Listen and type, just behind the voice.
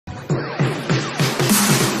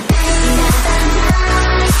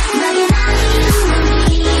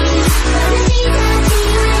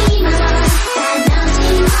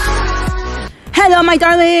Hello my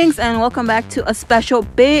darlings, and welcome back to a special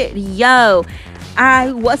video.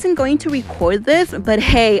 I wasn't going to record this, but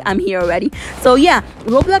hey, I'm here already. So yeah,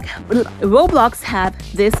 Roblox have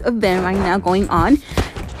this event right now going on,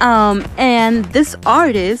 and this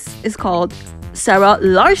artist is called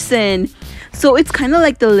Larson. So it's kind of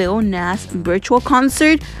like the Lil Nas virtual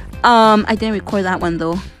concert. I didn't record that one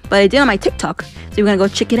though, but I did on my TikTok, so you're gonna go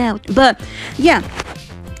check it out. But yeah,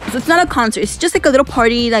 so it's not a concert, it's just like a little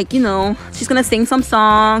party, like, you know, she's gonna sing some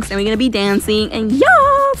songs and we're gonna be dancing. And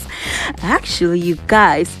yes, actually you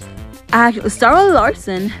guys,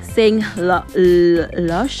 Larson sang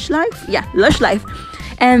Lush Life. Yeah, Lush Life.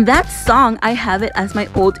 And that song, I have it as my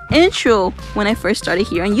old intro when I first started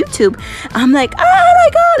here on YouTube. I'm like, oh my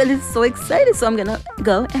god, and it's so excited, so I'm gonna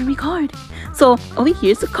go and record. So over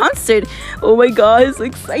here's the concert. Oh my god, it's so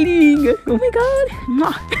exciting. Oh my god.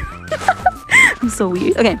 I'm so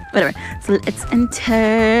weird. Okay, whatever. So let's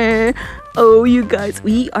enter. Oh, you guys,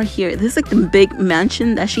 we are here. This is like the big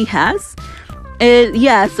mansion that she has.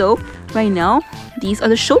 Yeah, so right now, these are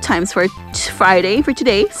the show times for Friday, for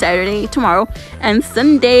today, Saturday, tomorrow, and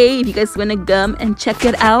Sunday. If you guys want to come and check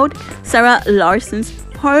it out, Sarah Larson's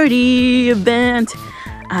party event.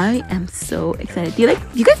 I am so excited. Do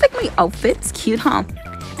you guys like my outfit? It's cute, huh?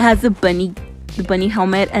 It has the bunny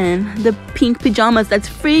helmet and the pink pajamas. That's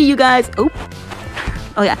free, you guys.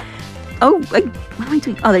 Oh yeah. Oh, what am I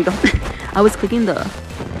doing? Oh, there you go. I was clicking the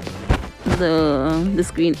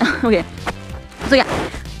screen. Okay. So yeah,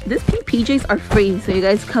 these pink PJs are free, so you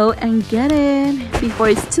guys go and get it before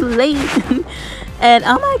it's too late. And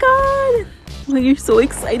oh my god, we're so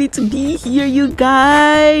excited to be here, you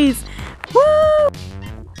guys. Woo!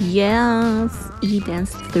 Yes,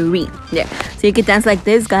 dance 3 there, so you can dance like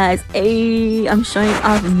this, guys. Hey, I'm showing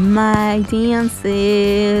off my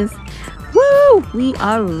dances. Woo! We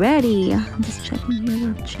are ready. I'm just checking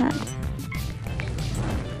here the chat.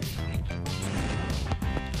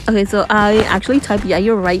 Okay, so I actually typed, yeah,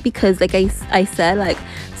 you're right, because like I said, like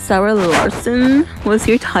Sarah Larson was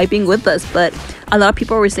here typing with us, but a lot of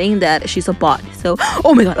people were saying that she's a bot. So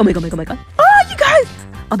oh my god, oh my god, oh my god, oh you guys,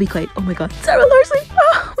 I'll be quiet. Oh my god, Sarah Larson.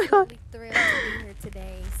 Oh my god. Thrilled to be here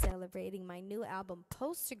today celebrating my new album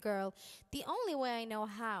Poster Girl the only way I know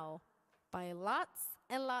how, by lots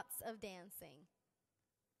and lots of dancing.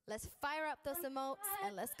 Let's fire up those emotes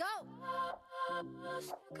and let's go.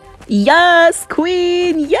 Yes,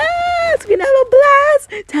 queen. Yes, we're gonna have a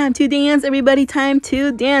blast. Time to dance, everybody. Time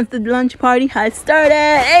to dance. The lunch party has started.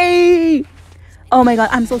 Hey. Oh my god,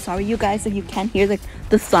 I'm so sorry, you guys, if you can't hear the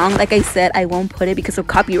song. Like I said, I won't put it because of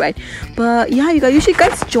copyright. But yeah, you should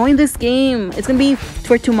guys join this game. It's gonna be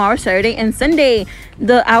for tomorrow, Saturday, and Sunday.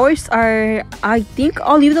 The hours are, I think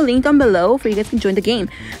I'll leave the link down below for you guys to join the game.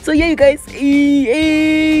 So yeah, you guys,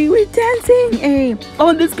 hey, we're dancing. Hey. Oh,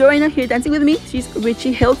 and this girl right now here dancing with me, she's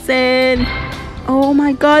Richie Hilton. Oh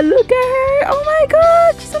my god, look at her. Oh my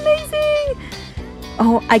god, she's amazing.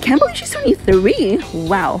 Oh, I can't believe she's 23.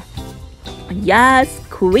 Wow. Yes,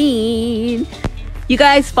 queen. You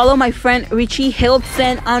guys follow my friend Richie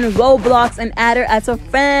Hilton on Roblox and add her as a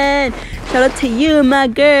friend. Shout out to you, my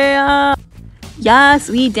girl. Yes,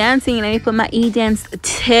 we dancing. Let me put my dance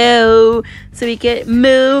too, so we can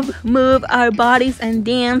move our bodies and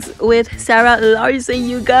dance with Sarah Larson,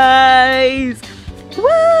 you guys.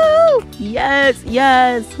 Woo! Yes,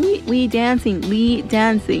 we dancing.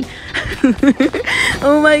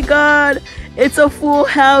 Oh my god, it's a full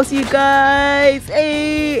house, you guys.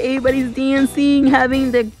 Hey, everybody's dancing,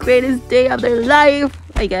 having the greatest day of their life,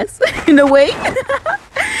 I guess, in a way.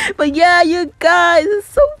 But yeah, you guys, it's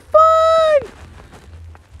so fun.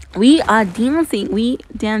 We are dancing,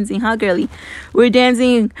 huh, girly? We're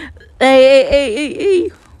dancing. Hey.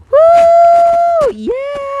 Woo! Yeah!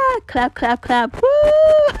 Clap. Woo!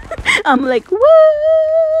 I'm like, woo!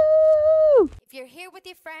 If you're here with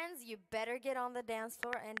your friends, you better get on the dance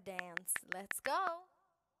floor and dance. Let's go.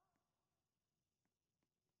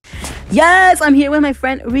 Yes, I'm here with my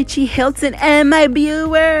friend Richie Hilton and my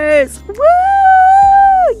viewers. Woo!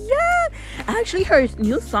 Yeah! Actually, her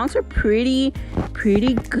new songs are pretty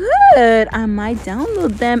good. I might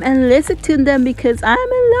download them and listen to them because I'm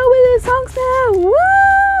in love with the songs now. Woo!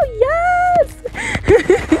 Yes!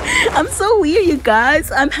 I'm so weird, you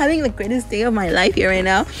guys. I'm having the greatest day of my life here right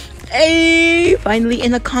now. Hey, finally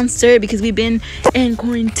in a concert because we've been in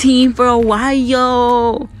quarantine for a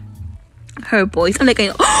while. Her voice, I'm like,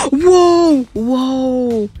 whoa.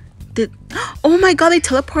 Oh my god, they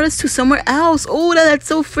teleport us to somewhere else. Oh, that's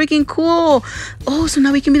so freaking cool. Oh, so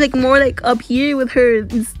now we can be like more like up here with her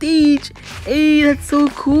in stage. Hey, that's so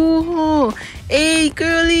cool. Hey,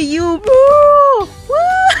 girly, you rule.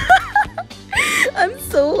 I'm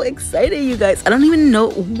so excited, you guys. I don't even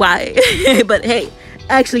know why. But hey,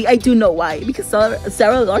 actually, I do know why. Because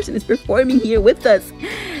Sarah Larson is performing here with us.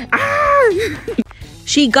 Ah!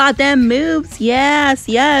 She got them moves. Yes,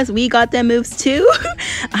 yes, we got them moves too.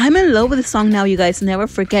 I'm in love with the song now, you guys. Never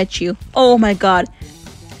Forget You. Oh my god.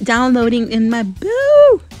 Downloading in my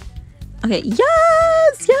boo. Okay,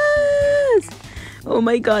 yes, yes. Oh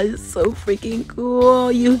my god, it's so freaking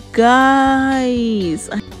cool, you guys.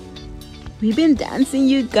 We've been dancing,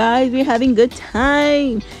 you guys. We're having good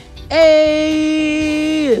time.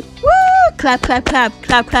 Hey! Woo! Clap, clap, clap,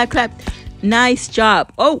 clap, clap, clap. Nice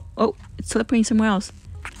job. Oh, oh, it's slipping somewhere else.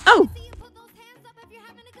 Oh!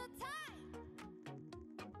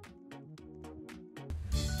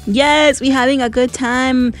 Yes, we're having a good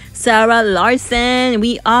time. Sarah Larson,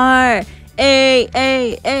 we are. Hey,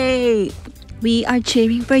 hey, hey. We are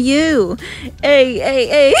cheering for you. Hey, hey,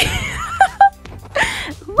 hey.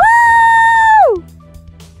 Woo!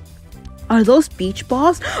 Are those beach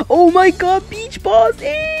balls? Oh my god, beach balls.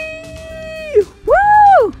 Hey!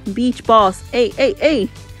 Woo! Beach balls. Hey, hey, hey.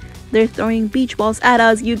 They're throwing beach balls at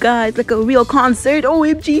us, you guys, like a real concert.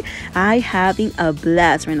 OMG. I'm having a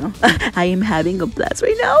blast right now. I am having a blast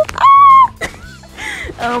right now. Ah!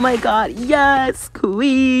 Oh my god. Yes,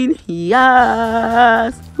 queen.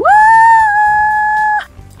 Yes. Woo!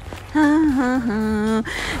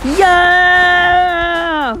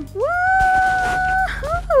 Yeah! Woo!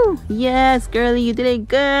 Yes, girlie, you did it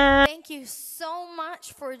good. Thank you so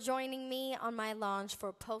much for joining me on my launch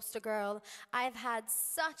for Poster Girl. I've had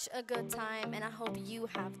such a good time, and I hope you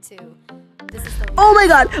have too. This is the oh my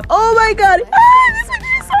god! Oh my god! Ah, this is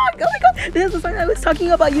the song! Oh my god! This is the song I was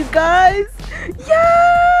talking about, you guys!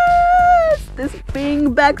 Yes! This brings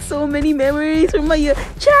back so many memories from my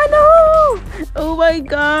channel! Oh my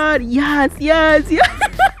god! Yes, yes, yes!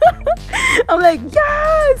 I'm like,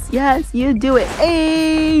 yes! Yes, you do it!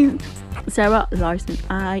 Hey! Sarah Larson,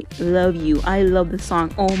 I love you. I love the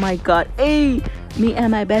song. Oh my god. Hey! Me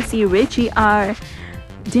and my bestie Richie are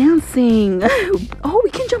dancing. Oh,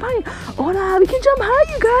 we can jump high. Oh no, we can jump high,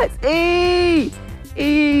 you guys. Hey!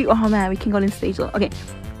 Hey! Oh man, we can go on stage. Okay.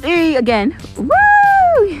 Hey, again. Woo!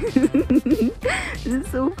 This is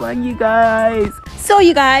so fun, you guys. So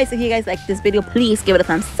you guys, if you guys like this video, please give it a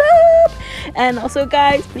thumbs up. And also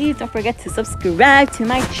guys, please don't forget to subscribe to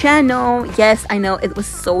my channel. Yes, I know it was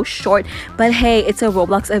so short, but hey, it's a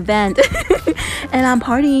Roblox event. And I'm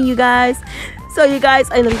partying, you guys. So you guys,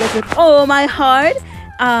 I love you guys with all my heart.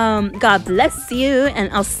 God bless you,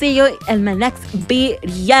 and I'll see you in my next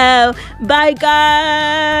video. Bye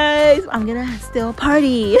guys. I'm gonna still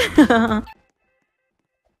party.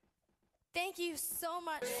 Thank you so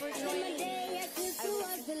much for joining me. I will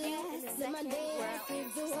see you in the second where I'll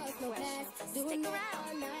answer some questions. Stick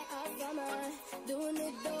around. Doing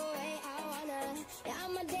it the way I wanna. Yeah,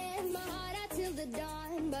 I'ma dance my heart out till the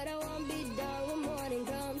dawn, but I won't be done when morning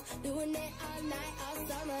comes. Doing it all night, all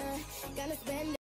summer. Gonna spend